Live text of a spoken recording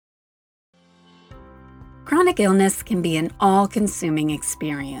Chronic illness can be an all-consuming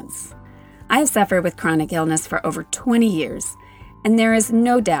experience. I have suffered with chronic illness for over 20 years, and there is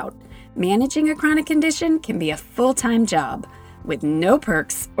no doubt managing a chronic condition can be a full-time job with no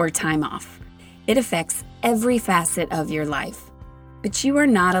perks or time off. It affects every facet of your life. But you are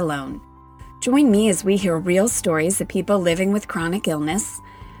not alone. Join me as we hear real stories of people living with chronic illness,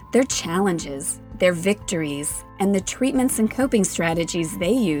 their challenges, their victories, and the treatments and coping strategies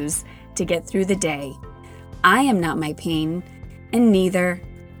they use to get through the day. I am not my pain, and neither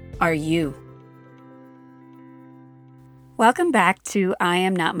are you. Welcome back to I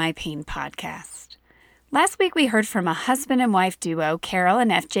Am Not My Pain podcast. Last week we heard from a husband and wife duo, Carol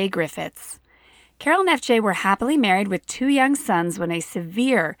and F.J. Griffiths. Carol and F.J. were happily married with 2 young sons when a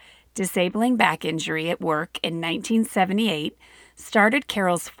severe disabling back injury at work in 1978 started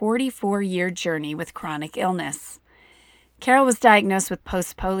Carol's 44-year journey with chronic illness. Carol was diagnosed with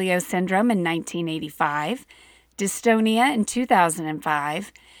post-polio syndrome in 1985, dystonia in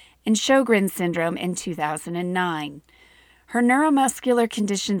 2005, and Sjogren's syndrome in 2009. Her neuromuscular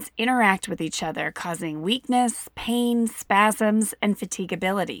conditions interact with each other, causing weakness, pain, spasms, and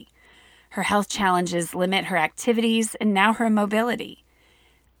fatigability. Her health challenges limit her activities and now her mobility.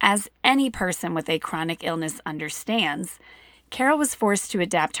 As any person with a chronic illness understands, Carol was forced to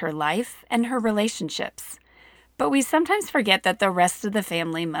adapt her life and her relationships. But we sometimes forget that the rest of the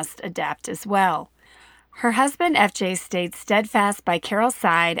family must adapt as well. Her husband, FJ, stayed steadfast by Carol's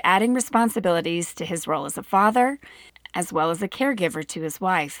side, adding responsibilities to his role as a father, as well as a caregiver to his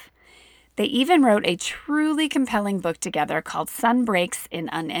wife. They even wrote a truly compelling book together called Sunbreaks in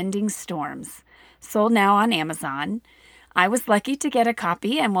Unending Storms, sold now on Amazon. I was lucky to get a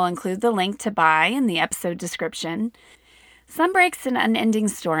copy and will include the link to buy in the episode description. Sunbreaks in Unending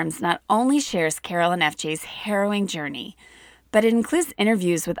Storms not only shares Carol and FJ's harrowing journey, but it includes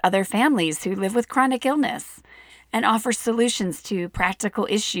interviews with other families who live with chronic illness and offers solutions to practical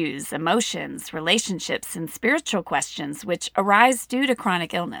issues, emotions, relationships, and spiritual questions which arise due to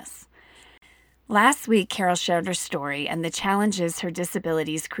chronic illness. Last week, Carol shared her story and the challenges her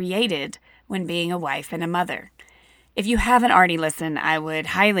disabilities created when being a wife and a mother. If you haven't already listened, I would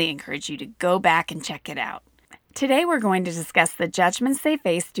highly encourage you to go back and check it out. Today, we're going to discuss the judgments they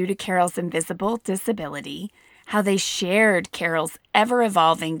faced due to Carol's invisible disability, how they shared Carol's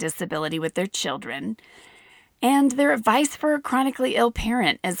ever-evolving disability with their children, and their advice for a chronically ill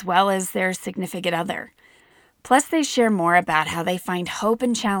parent as well as their significant other. Plus, they share more about how they find hope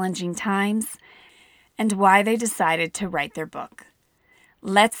in challenging times and why they decided to write their book.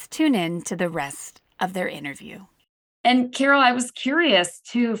 Let's tune in to the rest of their interview. And Carol, I was curious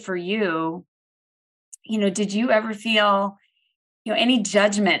too for you, did you ever feel, any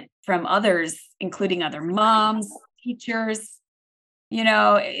judgment from others, including other moms, teachers,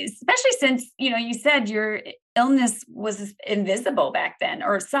 especially since, you said your illness was invisible back then,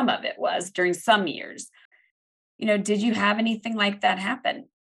 or some of it was during some years. Did you have anything like that happen?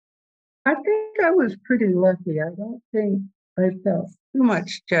 I think I was pretty lucky. I don't think I felt too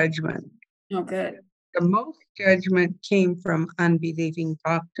much judgment. Oh, good. The most judgment came from unbelieving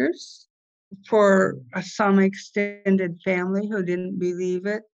doctors, for some extended family who didn't believe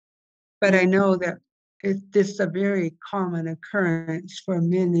it. But I know that this is a very common occurrence for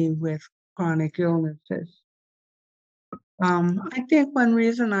many with chronic illnesses. I think one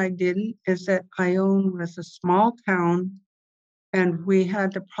reason I didn't is that Ione was a small town and we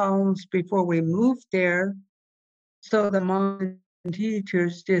had the problems before we moved there. So the mom and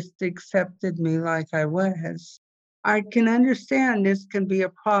teachers just accepted me like I was. I can understand this can be a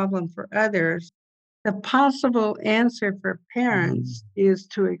problem for others. The possible answer for parents is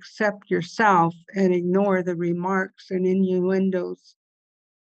to accept yourself and ignore the remarks and innuendos.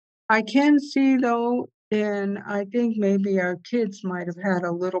 I can see, though, and I think maybe our kids might have had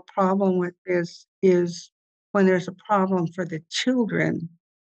a little problem with this, is when there's a problem for the children,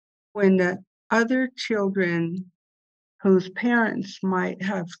 when the other children whose parents might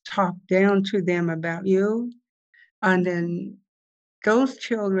have talked down to them about you, and then those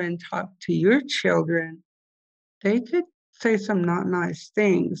children talk to your children, they could say some not nice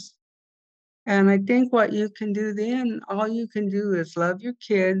things. And I think what you can do then, all you can do is love your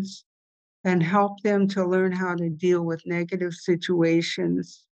kids and help them to learn how to deal with negative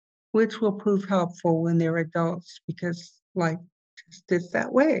situations, which will prove helpful when they're adults, because life just is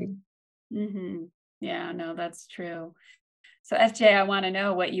that way. Mm-hmm. Yeah, no, that's true. So FJ, I want to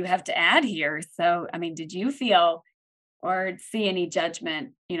know what you have to add here. So, did you feel or see any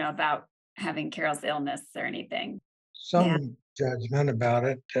judgment, about having Carol's illness or anything? Some judgment about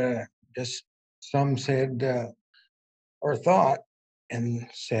it. Just some said or thought and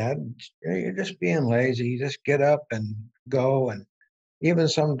said, You're just being lazy. Just get up and go." And even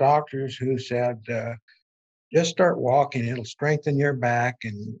some doctors who said, just start walking. It'll strengthen your back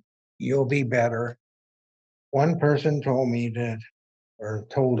and you'll be better. One person told me that, or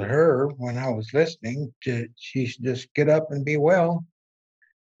told her when I was listening, she should just get up and be well.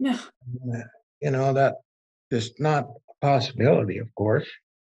 Yeah. That is not a possibility, of course.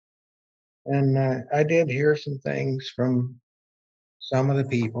 And I did hear some things from some of the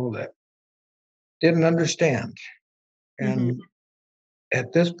people that didn't understand. Hmm. And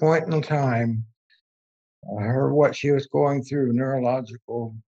at this point in time, what she was going through,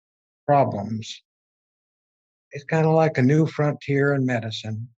 neurological problems, it's kind of like a new frontier in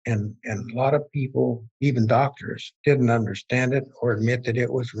medicine. And a lot of people, even doctors, didn't understand it or admit that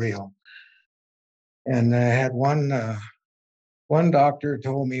it was real. And I had one doctor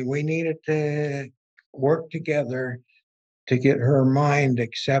told me we needed to work together to get her mind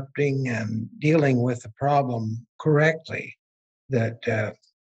accepting and dealing with the problem correctly. That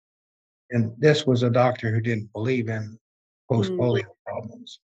and this was a doctor who didn't believe in post polio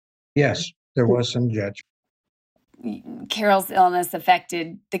problems. Yes, there was some judgment. Carol's illness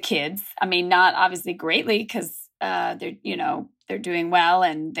affected the kids. I mean, not obviously greatly because they're doing well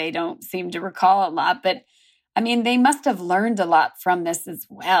and they don't seem to recall a lot. But I mean, they must have learned a lot from this as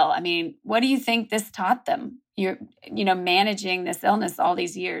well. I mean, what do you think this taught them? You're managing this illness all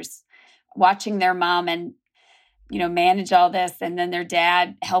these years, watching their mom and manage all this, and then their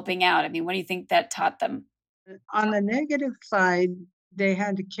dad helping out. I mean, what do you think that taught them? On the negative side, they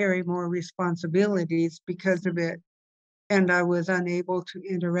had to carry more responsibilities because of it, and I was unable to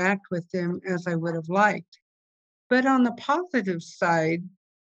interact with them as I would have liked. But on the positive side,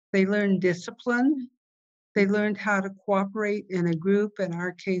 they learned discipline. They learned how to cooperate in a group, in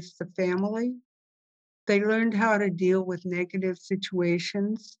our case, the family. They learned how to deal with negative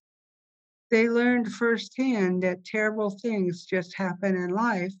situations. They learned firsthand that terrible things just happen in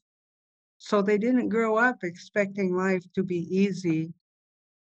life. So they didn't grow up expecting life to be easy.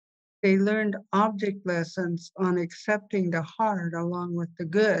 They learned object lessons on accepting the hard along with the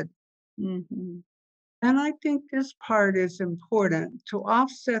good. Mm-hmm. And I think this part is important. To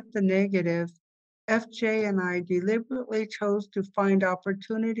offset the negative, FJ and I deliberately chose to find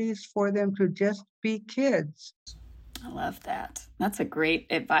opportunities for them to just be kids. I love that. That's a great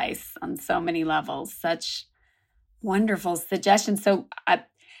advice on so many levels. Such wonderful suggestions. So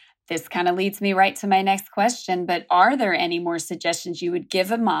this kind of leads me right to my next question, but are there any more suggestions you would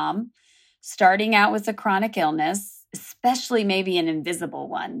give a mom starting out with a chronic illness, especially maybe an invisible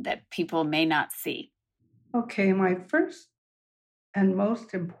one that people may not see? Okay, my first and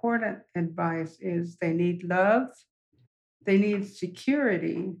most important advice is they need love, they need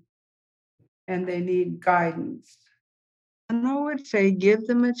security, and they need guidance. And I would say give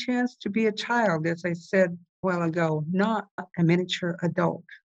them a chance to be a child, as I said a while ago, not a miniature adult.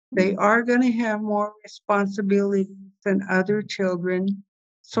 They are going to have more responsibilities than other children.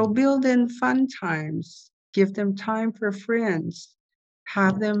 So build in fun times, give them time for friends,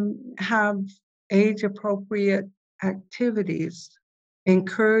 have them have age appropriate activities,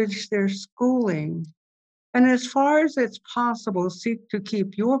 encourage their schooling. And as far as it's possible, seek to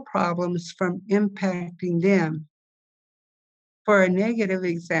keep your problems from impacting them. For a negative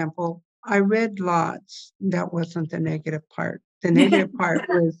example, I read lots. That wasn't the negative part. The negative part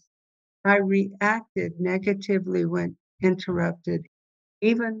was I reacted negatively when interrupted,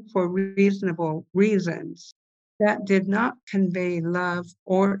 even for reasonable reasons. That did not convey love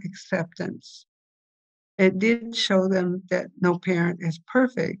or acceptance. It did show them that no parent is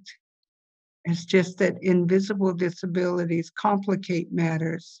perfect. It's just that invisible disabilities complicate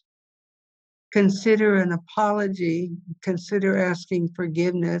matters. Consider an apology, consider asking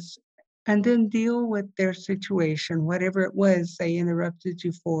forgiveness, and then deal with their situation, whatever it was they interrupted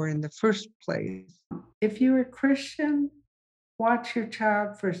you for in the first place. If you're a Christian, watch your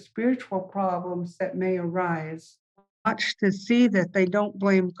child for spiritual problems that may arise. Watch to see that they don't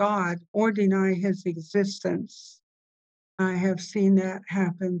blame God or deny his existence. I have seen that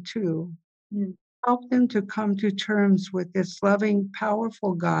happen too. Help them to come to terms with this loving,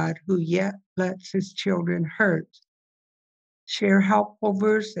 powerful God who yet lets his children hurt. Share helpful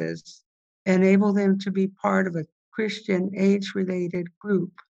verses, enable them to be part of a Christian age-related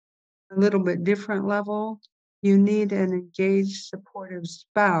group. A little bit different level, you need an engaged, supportive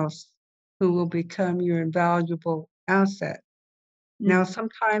spouse who will become your invaluable asset. Now,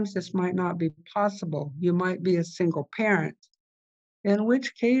 sometimes this might not be possible. You might be a single parent, in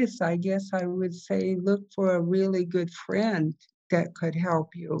which case, I guess I would say look for a really good friend that could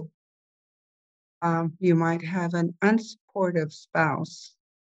help you. You might have an unsupportive spouse.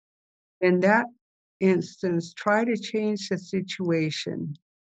 In that instance, try to change the situation.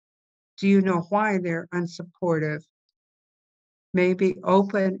 Do you know why they're unsupportive? Maybe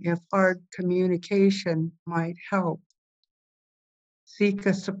open if hard communication might help. Seek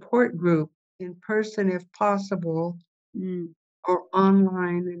a support group in person if possible, or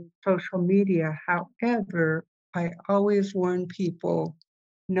online and social media. However, I always warn people,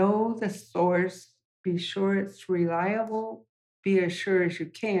 know the source, be sure it's reliable, be as sure as you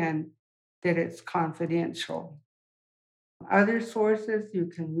can that it's confidential. Other sources you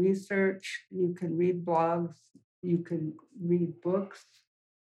can research, you can read blogs, you can read books.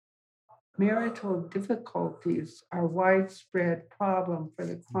 Marital difficulties are a widespread problem for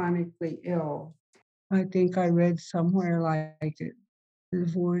the chronically ill. I think I read somewhere like it,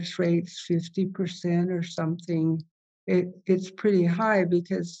 divorce rates 50% or something. It's pretty high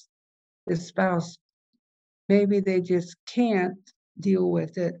because the spouse, maybe they just can't deal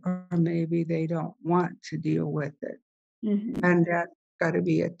with it, or maybe they don't want to deal with it. And that's got to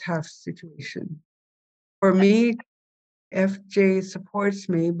be a tough situation. For me, FJ supports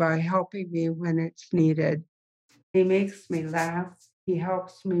me by helping me when it's needed. He makes me laugh. He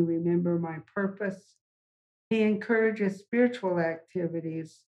helps me remember my purpose. He encourages spiritual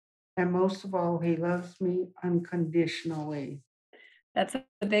activities. And most of all, he loves me unconditionally. That's a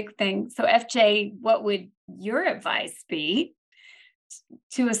big thing. So, FJ, what would your advice be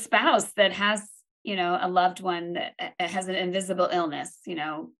to a spouse that has, a loved one that has an invisible illness,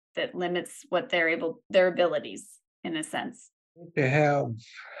 that limits what their abilities in a sense? To have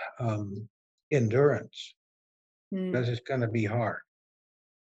endurance, Mm. because it's going to be hard.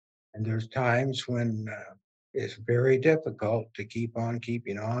 And there's times when it's very difficult to keep on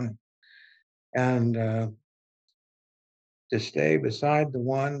keeping on. And to stay beside the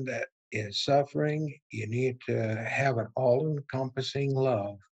one that is suffering, you need to have an all-encompassing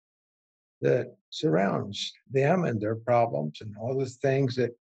love that surrounds them and their problems and all the things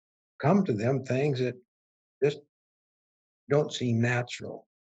that come to them, things that just don't seem natural.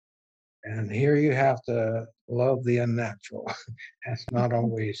 And here you have to love the unnatural. That's not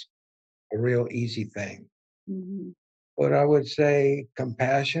always a real easy thing. Mhm. But I would say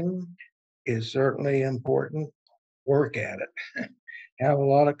compassion is certainly important. Work at it. Have a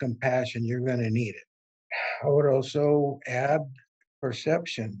lot of compassion. You're going to need it. I would also add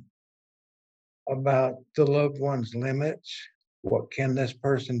perception about the loved one's limits. What can this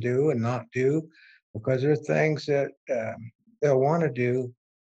person do and not do? Because there are things that they'll want to do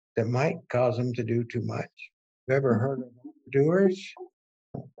that might cause them to do too much. Have you ever heard of doers?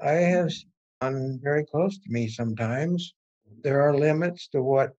 I have someone very close to me sometimes. There are limits to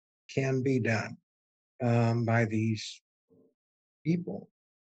what can be done by these people.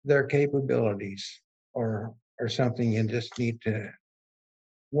 Their capabilities or something you just need to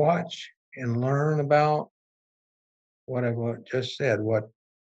watch and learn about what I've just said, what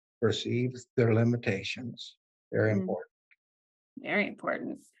perceives their limitations. Very Mm. important. Very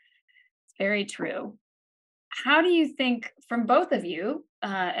important. It's very true. How do you think, from both of you,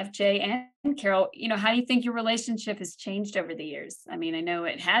 FJ and Carol, how do you think your relationship has changed over the years? I mean, I know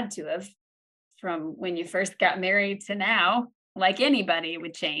it had to have from when you first got married to now, like anybody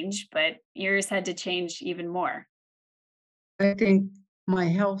would change, but yours had to change even more. I think my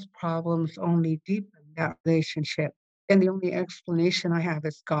health problems only deepened that relationship. And the only explanation I have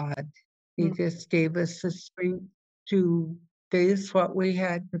is God. He Mm. just gave us the strength to face what we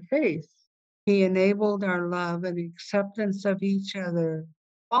had to face. He enabled our love and acceptance of each other,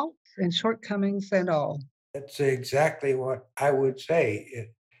 faults and shortcomings and all. That's exactly what I would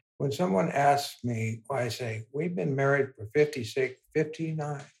say. When someone asks me why, I say, we've been married for 56,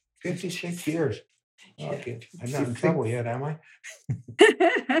 59, 56 years. Okay, I'm not in trouble yet, am I?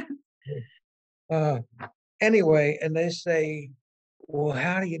 Uh, anyway, and they say, well,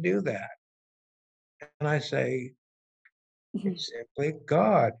 how do you do that? And I say, it's simply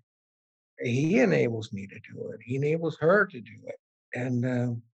God. He enables me to do it. He enables her to do it.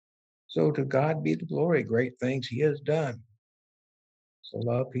 And so to God be the glory, great things he has done. So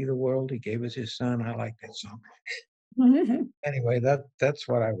love he the world, he gave us his son. I like that song. Anyway, that's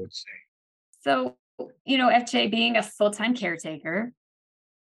what I would say. So, FJ, being a full-time caretaker,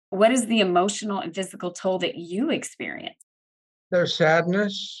 what is the emotional and physical toll that you experience? There's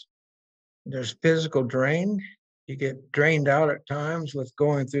sadness, there's physical drain. You get drained out at times with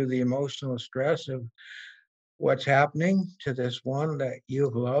going through the emotional stress of what's happening to this one that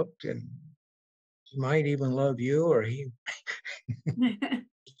you've loved and he might even love you or you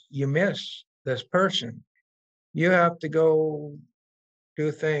miss this person. You have to go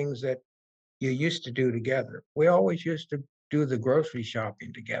do things that you used to do together. We always used to do the grocery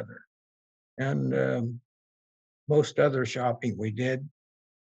shopping together, and most other shopping we did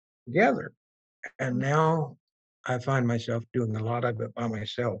together. And now I find myself doing a lot of it by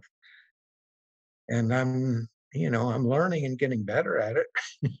myself, and I'm learning and getting better at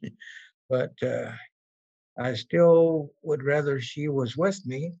it. But I still would rather she was with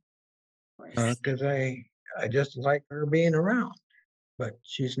me because I just like her being around, but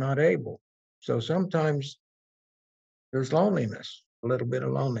she's not able. So sometimes there's loneliness, a little bit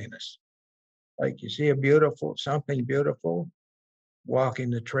of loneliness. Like you see something beautiful,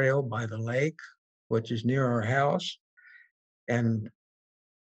 walking the trail by the lake, which is near our house, and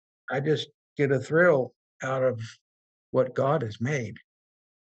I just get a thrill out of what God has made.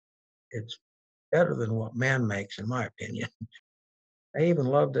 It's better than what man makes, in my opinion. I even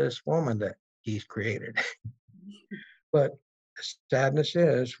love this woman that He's created. But the sadness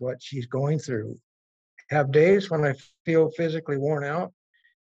is what she's going through. Have days when I feel physically worn out,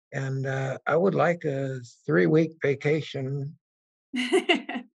 and I would like a 3-week vacation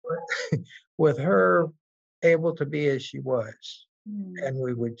with her able to be as she was. And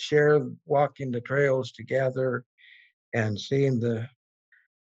we would share walking the trails together and seeing the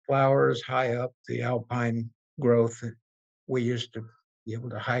flowers high up, the alpine growth that we used to be able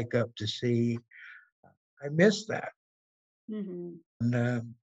to hike up to see. I miss that. Mhm.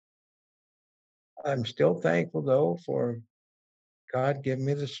 And I'm still thankful, though, for God giving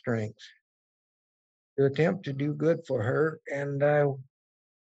me the strength to attempt to do good for her. And I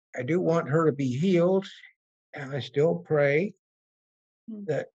do want her to be healed. And I still pray Mm.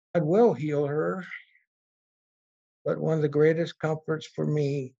 that God will heal her. But one of the greatest comforts for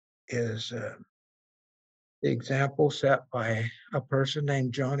me is the example set by a person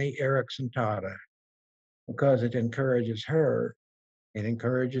named Johnny Erickson Tata, because it encourages her, it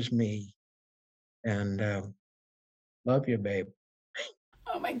encourages me. And love you, babe.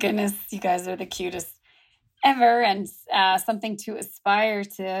 Oh my goodness, you guys are the cutest ever, and something to aspire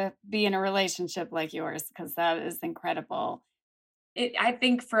to be in a relationship like yours, because that is incredible. I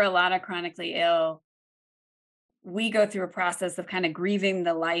think for a lot of chronically ill, we go through a process of kind of grieving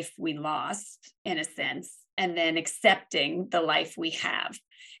the life we lost in a sense, and then accepting the life we have,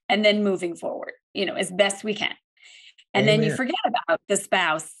 and then moving forward, as best we can. And then you Amen. forget about the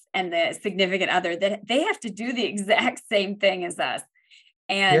spouse and the significant other, that they have to do the exact same thing as us.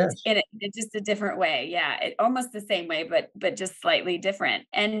 And Yes. in just a different way. Yeah, almost the same way, but just slightly different.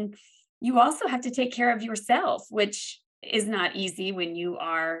 And you also have to take care of yourself, which is not easy when you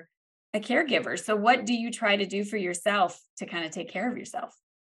are a caregiver. So what do you try to do for yourself to kind of take care of yourself?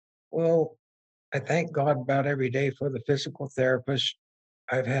 Well, I thank God about every day for the physical therapist.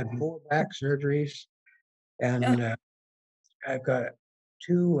 I've had 4 back surgeries, Ugh. and I've got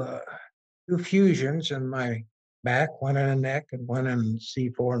two two fusions in my back, one in the neck and one in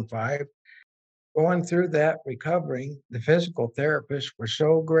C4 and 5. Going through that, recovering, the physical therapists were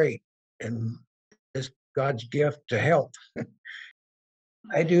so great, and it's God's gift to help.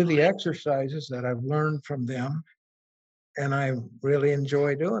 I do the exercises that I've learned from them, and I really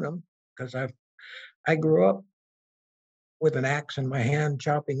enjoy doing them because I grew up with an axe in my hand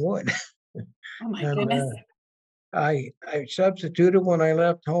chopping wood. Oh my And goodness. I substituted when I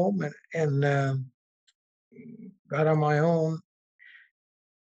left home and got on my own.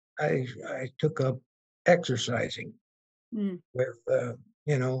 I took up exercising Mm. with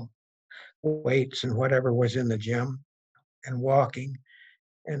you know weights and whatever was in the gym, and walking,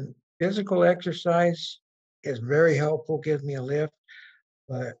 and physical exercise is very helpful, gives me a lift,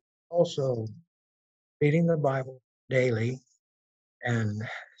 but also reading the Bible daily and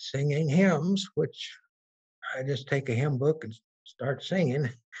singing hymns, which I just take a hymn book and start singing.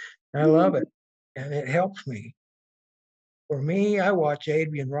 I love it, and it helps me. For me, I watch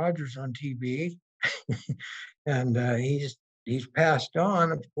Adrian Rogers on TV, and he's passed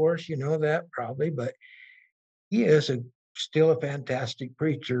on, of course, you know that probably, but he is still a fantastic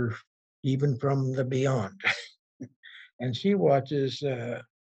preacher, even from the beyond. And she watches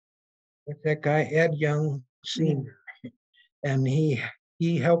what's that guy, Ed Young Yeah. Senior, and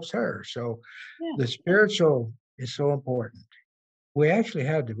he helps her. So Yeah. the spiritual is so important. We actually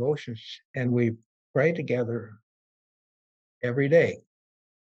have devotions, and we pray together every day.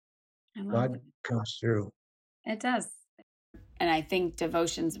 I love God it. comes through. It does. And I think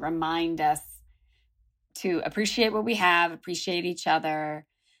devotions remind us to appreciate what we have, appreciate each other,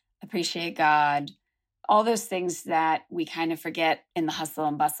 appreciate God, all those things that we kind of forget in the hustle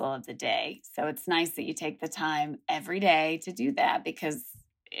and bustle of the day. So it's nice that you take the time every day to do that, because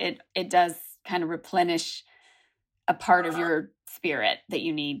it does kind of replenish a part of your spirit that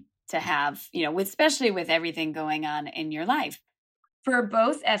you need to have, especially with everything going on in your life. For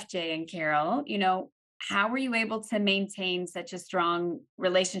both FJ and Carol, how were you able to maintain such a strong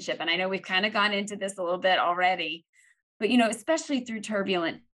relationship? And I know we've kind of gone into this a little bit already, but, especially through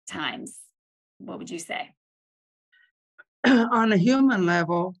turbulent times, what would you say? On a human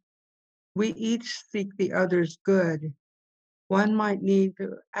level, we each seek the other's good. One might need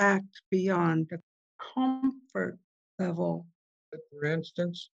to act beyond the comfort level. For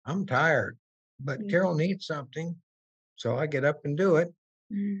instance, I'm tired, but Mhm. Carol needs something, so I get up and do it.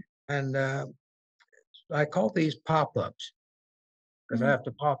 Mm. And I call these pop-ups because I have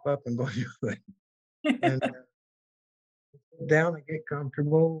to pop up and go do it. And sit down and get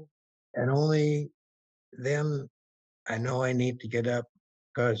comfortable, and only then I know I need to get up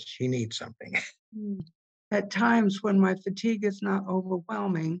because she needs something. At times when my fatigue is not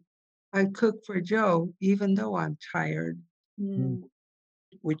overwhelming, I cook for Joe, even though I'm tired. Mm.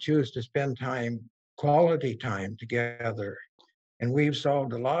 We choose to spend quality time together. And we've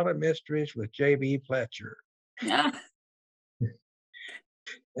solved a lot of mysteries with J.B. Fletcher. Yeah.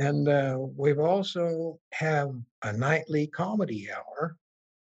 And we've also have a nightly comedy hour.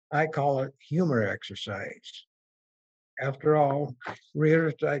 I call it humor exercise. After all,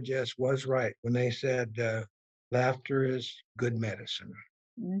 Reader's Digest was right when they said laughter is good medicine.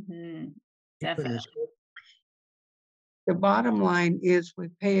 Mm-hmm. Even Definitely. as- The bottom line is we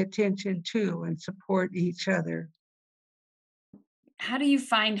pay attention to and support each other. How do you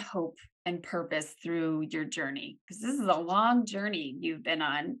find hope and purpose through your journey? Because this is a long journey you've been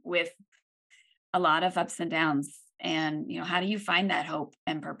on with a lot of ups and downs. And, how do you find that hope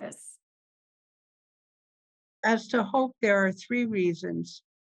and purpose? As to hope, there are three reasons.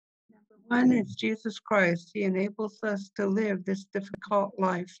 Number one is Jesus Christ. He enables us to live this difficult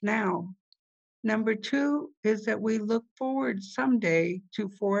life now. Number two is that we look forward someday to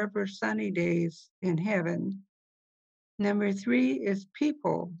forever sunny days in heaven. Number three is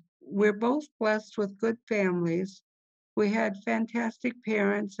people. We're both blessed with good families. We had fantastic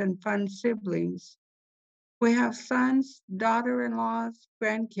parents and fun siblings. We have sons, daughter-in-laws,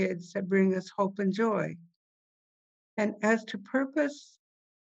 grandkids that bring us hope and joy. And as to purpose,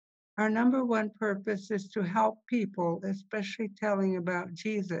 our number one purpose is to help people, especially telling about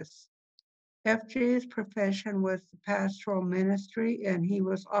Jesus. FJ's profession was the pastoral ministry, and he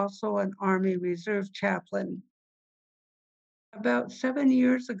was also an Army Reserve chaplain. About 7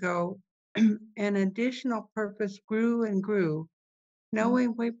 years ago, an additional purpose grew and grew.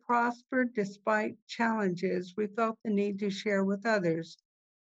 Knowing we prospered despite challenges, we felt the need to share with others.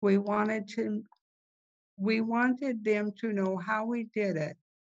 We wanted them to know how we did it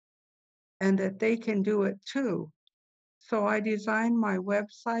and that they can do it too. So I designed my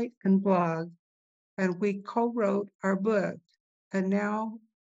website and blog, and we co-wrote our book. And now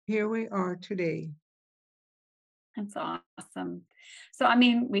here we are today. That's awesome. So,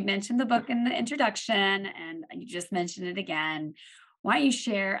 we mentioned the book in the introduction and you just mentioned it again. Why don't you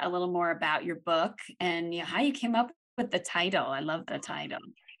share a little more about your book and how you came up with the title? I love the title.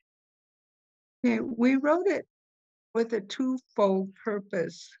 Okay, we wrote it with a twofold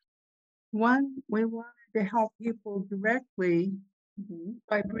purpose. One, we wanted to help people directly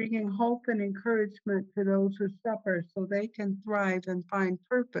by bringing hope and encouragement to those who suffer so they can thrive and find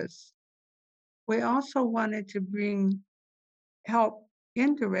purpose. We also wanted to bring help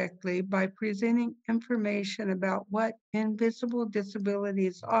indirectly by presenting information about what invisible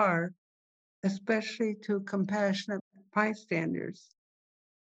disabilities are, especially to compassionate bystanders.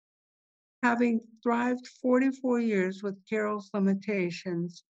 Having thrived 44 years with Carol's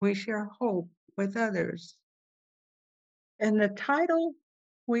limitations, we share hope with others. And the title,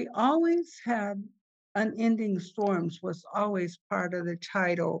 we always had Unending Storms was always part of the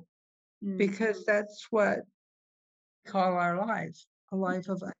title because that's what we call our lives, a life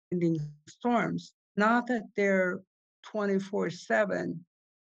of unending storms. Not that they're 24/7,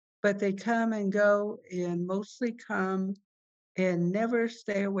 but they come and go and mostly come and never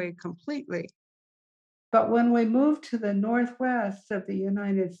stay away completely. But when we moved to the northwest of the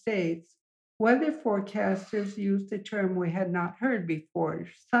United States, weather forecasters used a term we had not heard before,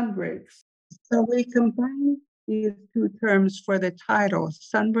 sunbreaks. So we combined these two terms for the title,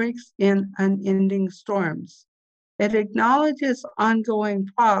 Sunbreaks in Unending Storms. It acknowledges ongoing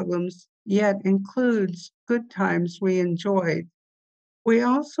problems, yet includes good times we enjoyed. We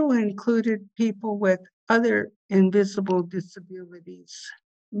also included people with other invisible disabilities.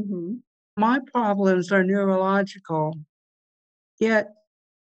 My problems are neurological, yet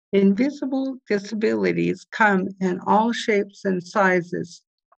invisible disabilities come in all shapes and sizes.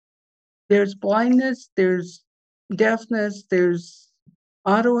 There's blindness, there's deafness, there's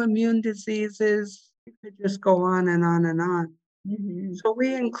autoimmune diseases. You could just go on and on and on. Mhm. So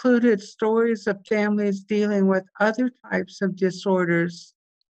we included stories of families dealing with other types of disorders,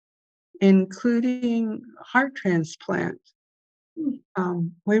 including heart transplant.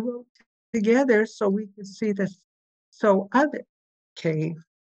 We wrote together so we could see this. Okay.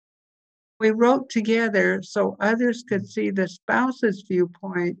 We wrote together so others could see the spouse's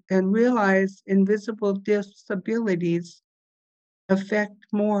viewpoint and realize invisible disabilities affect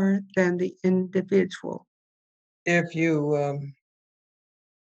more than the individual. If you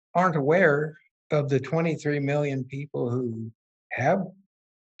aren't aware of the 23 million people who have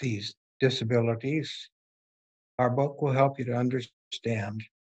these disabilities, our book will help you to understand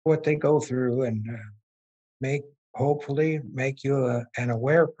what they go through and hopefully make you an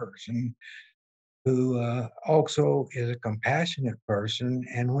aware person who also is a compassionate person.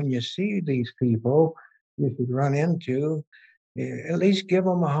 And when you see these people you should run into, at least give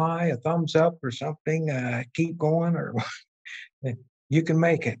them a high, a thumbs up or something, keep going, or you can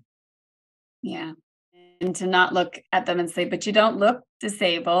make it. Yeah. And to not look at them and say, but you don't look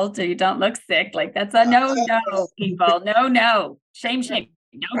disabled or you don't look sick. Like that's a no, people. No. Shame.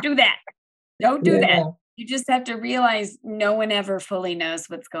 Don't do that. Don't do that. Yeah. You just have to realize no one ever fully knows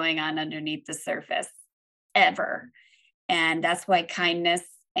what's going on underneath the surface, ever. And that's why kindness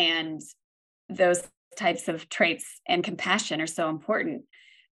and those types of traits and compassion are so important,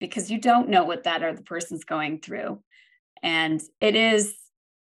 because you don't know what that other person's going through. And it is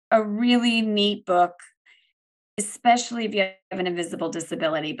a really neat book, especially if you have an invisible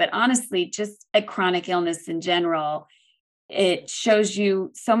disability, but honestly, just a chronic illness in general. It shows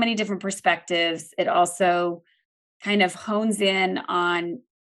you so many different perspectives. It also kind of hones in on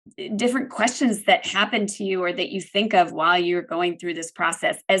different questions that happen to you or that you think of while you're going through this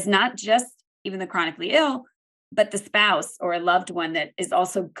process, as not just even the chronically ill, but the spouse or a loved one that is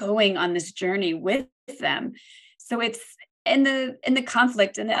also going on this journey with them. So it's in the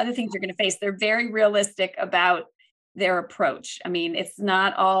conflict and the other things you're going to face. They're very realistic about their approach. I mean, it's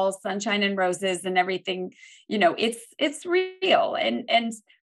not all sunshine and roses and everything, it's real. And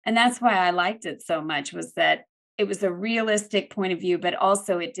that's why I liked it so much, was that it was a realistic point of view, but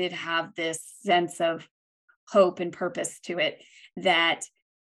also it did have this sense of hope and purpose to it that,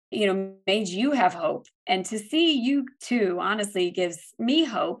 made you have hope. And to see you too, honestly, gives me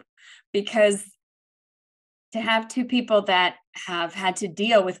hope, because to have two people that have had to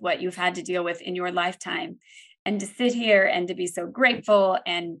deal with what you've had to deal with in your lifetime, and to sit here and to be so grateful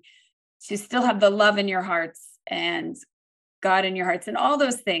and to still have the love in your hearts and God in your hearts and all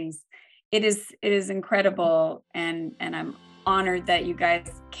those things, it is incredible. And I'm honored that you guys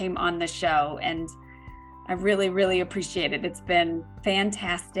came on the show, and I really, really appreciate it. It's been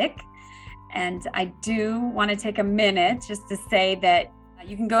fantastic. And I do want to take a minute just to say that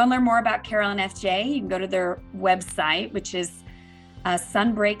you can go and learn more about Carol and FJ. You can go to their website, which is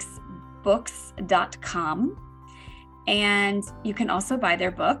sunbreaksbooks.com. And you can also buy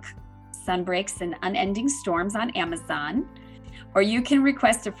their book, Sunbreaks and Unending Storms, on Amazon. Or you can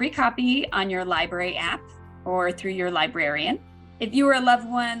request a free copy on your library app or through your librarian. If you or a loved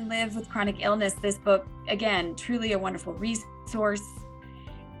one live with chronic illness, this book, again, truly a wonderful resource.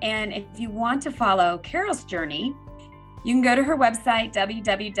 And if you want to follow Carol's journey, you can go to her website,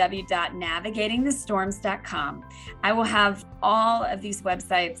 www.navigatingthestorms.com. I will have all of these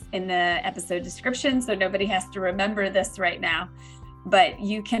websites in the episode description, so nobody has to remember this right now, but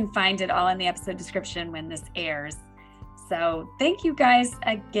you can find it all in the episode description when this airs. So thank you guys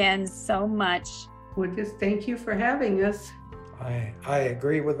again so much. Well, just thank you for having us. I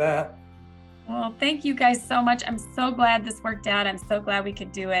agree with that. Well, thank you guys so much. I'm so glad this worked out. I'm so glad we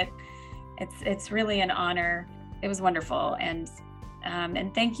could do it. It's really an honor. It was wonderful. And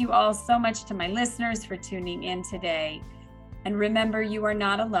thank you all so much to my listeners for tuning in today. And remember, you are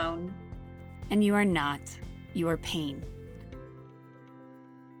not alone. And you are not your pain.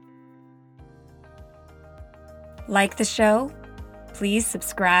 Like the show? Please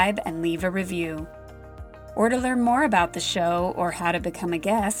subscribe and leave a review. Or to learn more about the show or how to become a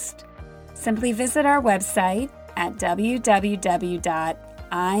guest, simply visit our website at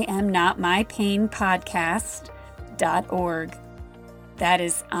www.IamNotMyPainPodcast.org. That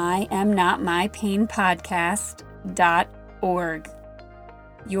is IamNotMyPainPodcast.org.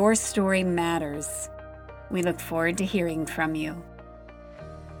 Your story matters. We look forward to hearing from you.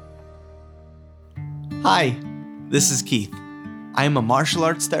 Hi, this is Keith. I am a martial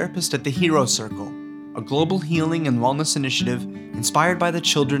arts therapist at the Hero Circle, a global healing and wellness initiative inspired by the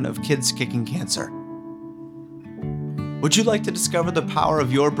children of kids kicking cancer. Would you like to discover the power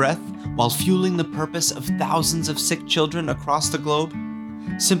of your breath while fueling the purpose of thousands of sick children across the globe?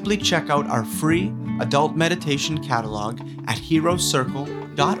 simply check out our free adult meditation catalog at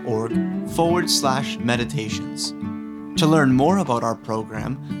heroescircle.org/meditations. To learn more about our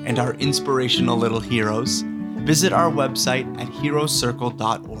program and our inspirational little heroes, visit our website at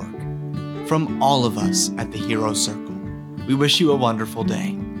heroescircle.org. From all of us at the Hero Circle, we wish you a wonderful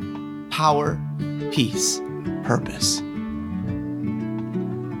day. Power, peace, purpose.